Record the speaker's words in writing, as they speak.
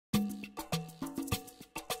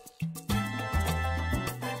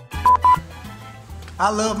I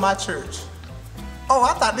love my church. Oh,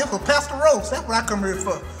 I thought this was Pastor Rose. That's what I come here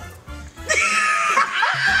for.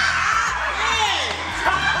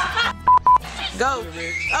 Go.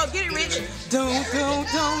 Oh, get it, Rich. Don't.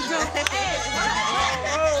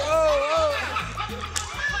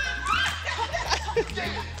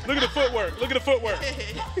 Look at the footwork. Look at the footwork.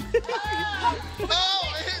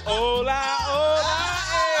 Hola, hola,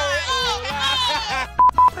 hola.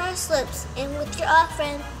 Cross slips and with your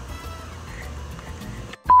friend.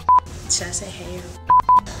 Should I say hey?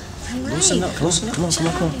 Loosen up. Come on.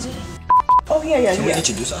 Oh, yeah. Can we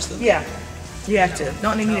introduce ourselves? Yeah. You have to.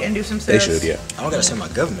 Don't they need to introduce They themselves? should, yeah. I don't gotta say my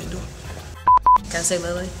government do it. Can I say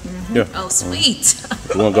Lily? Mm-hmm. Yeah. Oh, sweet.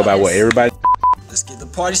 You want to go by what everybody? Let's get the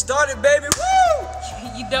party started, baby. Woo!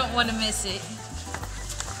 You don't want to miss it.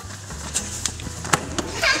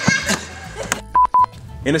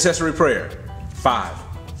 Intercessory prayer. 5,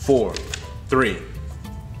 4, 3.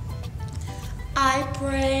 I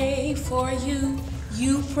pray for you,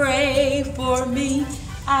 you pray for me.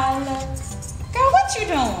 I love. Girl, what you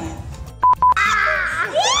doing?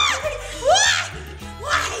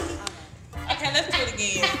 What? Okay, let's do it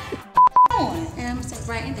again. And I'm just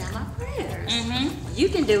writing down my prayers. Mm-hmm. You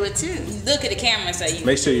can do it too. Look at the camera and say you.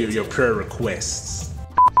 Make sure your prayer requests.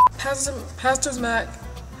 Pastor's Mac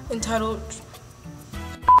entitled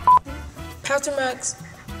Pastor Mac's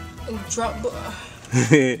and drop.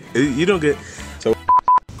 You don't get. So.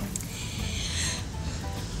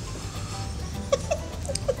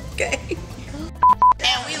 Okay.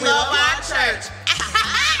 And we love our church.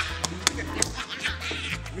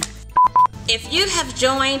 If you have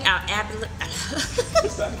joined our absolute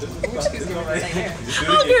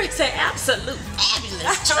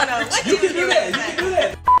fabulous church.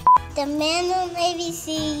 The men on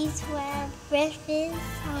ABCs will have breakfast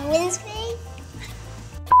on Wednesday.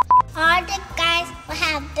 All the guys will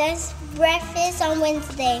have this breakfast on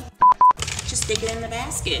Wednesday. Just stick it in the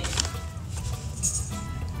basket.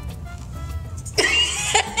 Is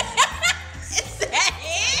that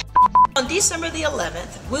it? On December the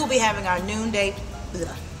 11th, we'll be having our noonday.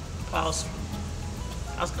 Pause.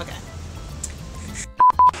 Okay.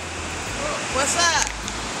 What's up?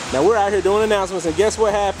 Now we're out here doing announcements, and guess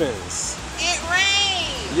what happens? It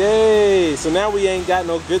rained. Yay! So now we ain't got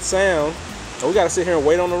no good sound. And we gotta sit here and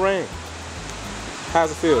wait on the rain.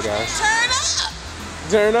 How's it feel, guys? Turn up.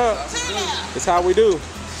 Turn up. Turn up. It's how we do.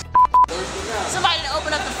 Somebody to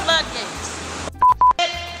open up the floodgates.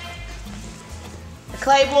 The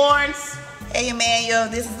Claibornes. Hey, Emmanuel,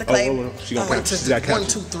 this is the Claibornes. She gonna count. She gotta count. 1,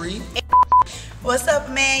 2, 3. What's up,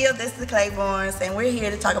 Emmanuel? This is the Claibornes, and we're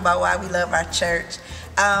here to talk about why we love our church.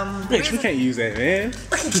 Bitch, we can't use that, man.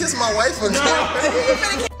 I can kiss my wife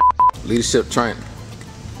again. Leadership training.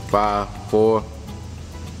 5, 4.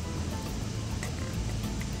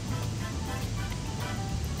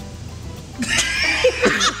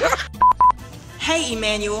 Hey,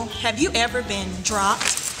 Emmanuel, have you ever been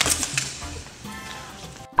dropped?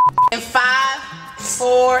 In 5,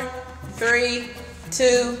 4, 3,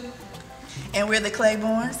 2, and we're the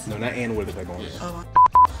Claibornes. No, not and we're the Claibornes. Oh.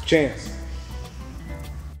 Chance.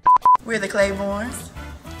 We're the Claibornes.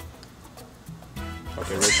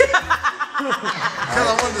 Okay, Rich. Because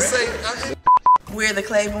I wanted to say. We're the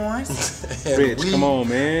Claibornes. Rich, come on,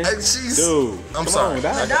 man. Dude, I'm sorry.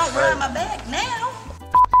 Now, don't run my back now.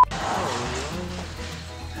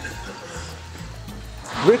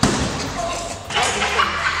 Rich.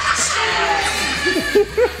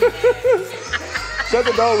 Shut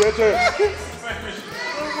the door, Richard.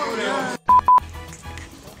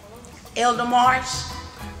 Elder March.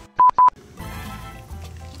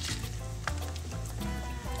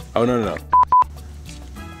 Oh, no.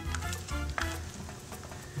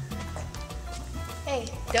 Hey,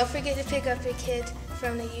 don't forget to pick up your kids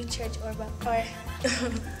from the youth church or the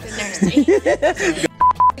nursery.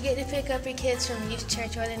 Don't forget to pick up your kids from the youth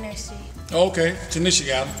church or the nursery. Okay, Tanisha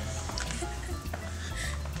got him.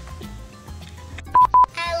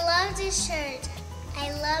 I love this church.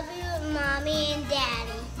 I love you, Mommy and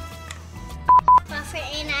Daddy. Prophet,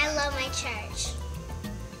 and I love my church.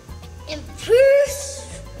 And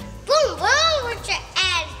Bruce, boom, boom, with your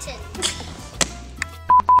attitude.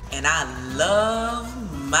 And I love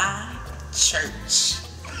my church.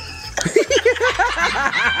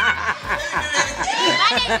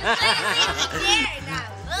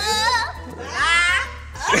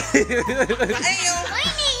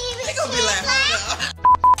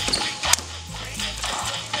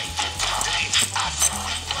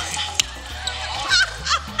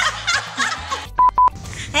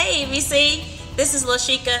 Hey, EBC, this is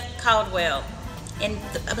Lashika Caldwell. And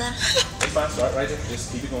Fine, start right there.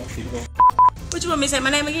 Just keep it going. what you want me to say my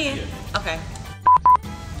name again? Yeah. Okay.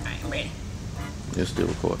 ready. You're still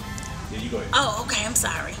recording. Yeah, you go ahead. Oh, okay, I'm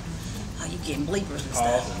sorry. Oh, you getting bleepers and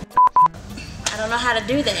stuff. I don't know how to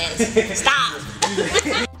do that. Stop.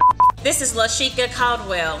 This is LaShika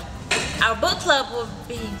Caldwell. Our book club will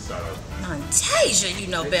be Montasia, you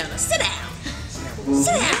know better. Sit down.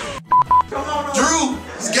 Sit down. Drew,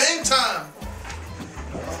 it's game time.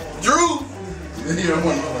 Drew.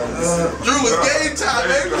 Drew, it's game time,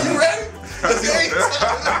 baby. You ready? It's game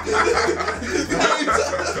time. It's game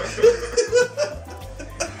time.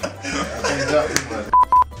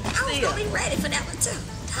 I'm gonna be ready for that one too.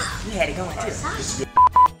 You had it going too.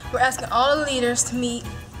 We're asking all the leaders to meet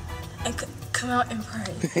and come out and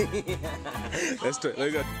pray. Let's go.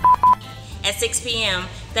 At 6 p.m.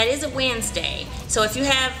 That is a Wednesday. So if you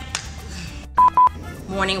have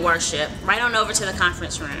morning worship, right on over to the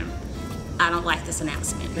conference room. I don't like this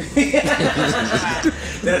announcement.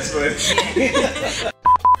 That's funny.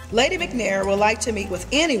 Lady McNair would like to meet with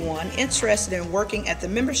anyone interested in working at the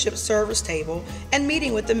membership service table and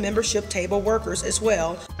meeting with the membership table workers as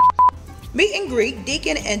well. Meet and greet.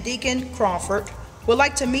 Deacon and Deacon Crawford would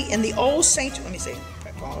like to meet in the old sanctuary. Let me see.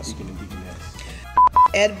 Pause.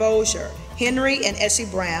 Ed Bozier, Henry and Essie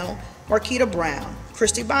Brown, Marquita Brown,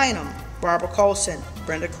 Christy Bynum, Barbara Colson,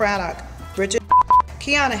 Brenda Craddock, Bridget,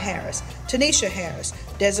 Kiana Harris, Tanisha Harris,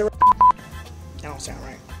 Desiree. That don't sound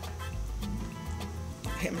right.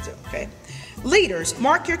 Okay. Leaders,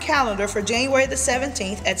 mark your calendar for January the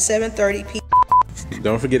 17th at 7:30 p.m.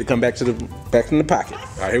 Don't forget to come back in the pocket. All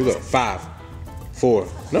right, here we go. 5, 4.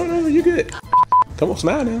 No, you're good. Come on,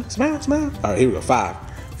 smile now. Smile. All right, here we go. 5,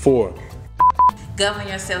 4. Govern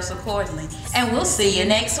yourselves accordingly. And we'll see you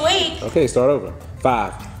next week. Okay, start over.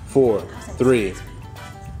 5, 4, 3.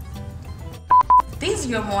 These are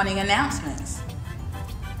your morning announcements.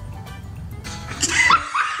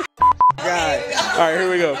 God. All right, here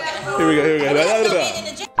we go.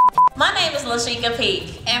 My name is LaShika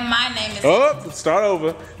Peak. And my name is... Oh, start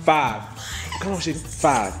over. 5. Come on, Shika.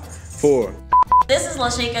 5, 4. This is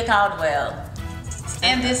LaShika Caldwell.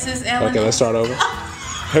 And this is Ellen. Okay, let's start over.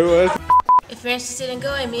 Who was? If you're interested in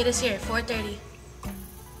going, meet us here at 4:30.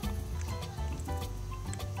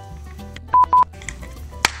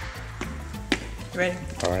 You ready?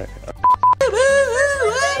 All right.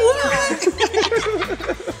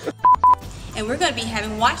 And we're going to be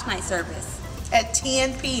having watch night service. At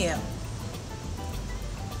 10 p.m.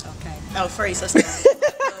 Okay. Oh, phrase, let's go.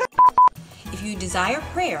 If you desire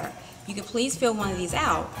prayer, you can please fill one of these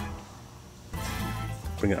out.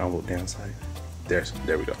 Bring the envelope down side. There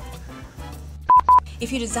we go.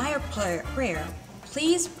 If you desire prayer,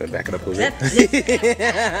 please... Back it up a little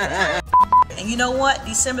bit. And you know what?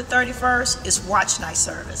 December 31st is watch night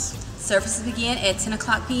service. Services begin at 10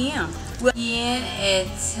 o'clock p.m.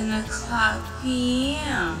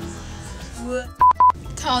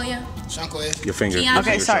 Talia. Your fingers.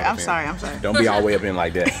 Okay, sorry. I'm sorry. Don't be all the way up in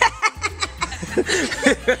like that.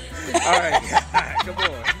 All right, come on.